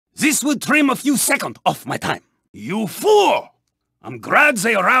This would trim a few seconds off my time. You fool! I'm glad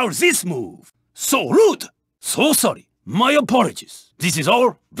they allowed this move. So rude! So sorry. My apologies. This is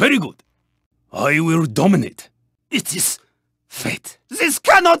all very good. I will dominate. It is fate. This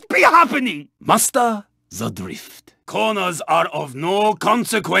cannot be happening! Master the drift. Corners are of no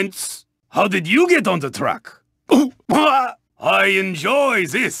consequence. How did you get on the track? I enjoy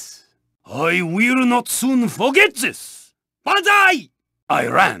this. I will not soon forget this. Banzai! I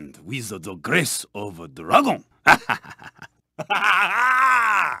ran with the grace of a dragon.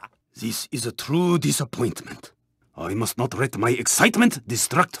 This is a true disappointment. I must not let my excitement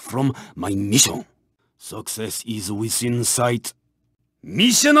distract from my mission. Success is within sight.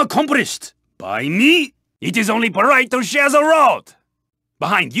 Mission accomplished! By me, it is only polite to share the road.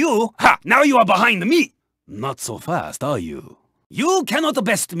 Behind you? Ha! Now you are behind me! Not so fast, are you? You cannot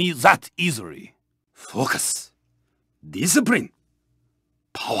best me that easily. Focus. Discipline.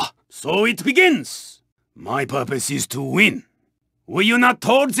 Power. So it begins. My purpose is to win. Were you not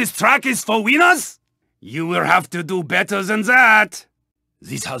told this track is for winners? You will have to do better than that.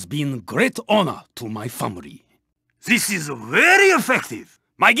 This has been great honor to my family. This is very effective.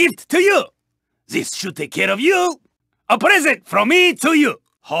 My gift to you. This should take care of you. A present from me to you.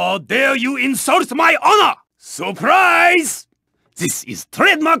 How dare you insult my honor? Surprise! This is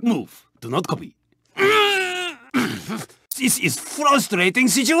trademark move. Do not copy. This is frustrating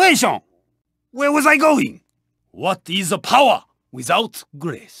situation. Where was I going? What is a power without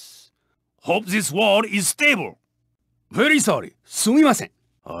grace? Hope this wall is stable. Very sorry. Sumimasen.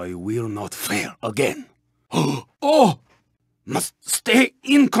 I will not fail again. Oh! Must stay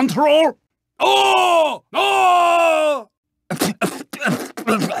in control. Oh! No!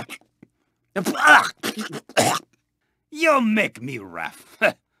 You make me laugh.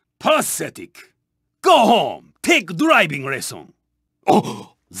 Pathetic. Go home. Take driving lesson.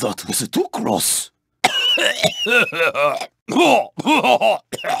 Oh, that was too close.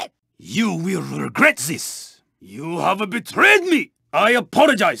 You will regret this. You have betrayed me. I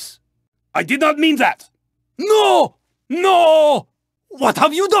apologize. I did not mean that. No! No! What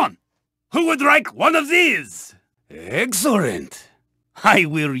have you done? Who would like one of these? Excellent. I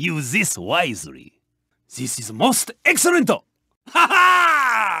will use this wisely. This is most excellent. Ha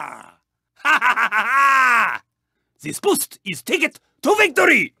ha! Ha ha ha! This boost is ticket to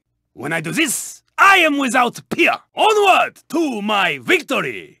victory. When I do this, I am without peer. Onward to my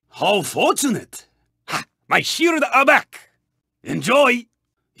victory. How fortunate. Ha! My shield are back. Enjoy.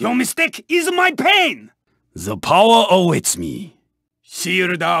 Your mistake is my pain. The power awaits me.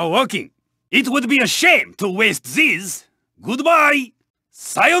 Shield are working. It would be a shame to waste these. Goodbye.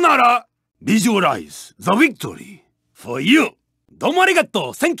 Sayonara. Visualize the victory. For you. Domo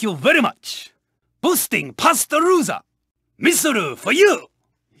arigato. Thank you very much. Boosting past the loser. Missile for you.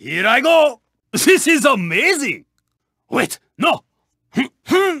 Here I go. This is amazing. Wait, no. 1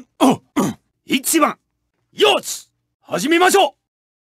番。よし始めましょう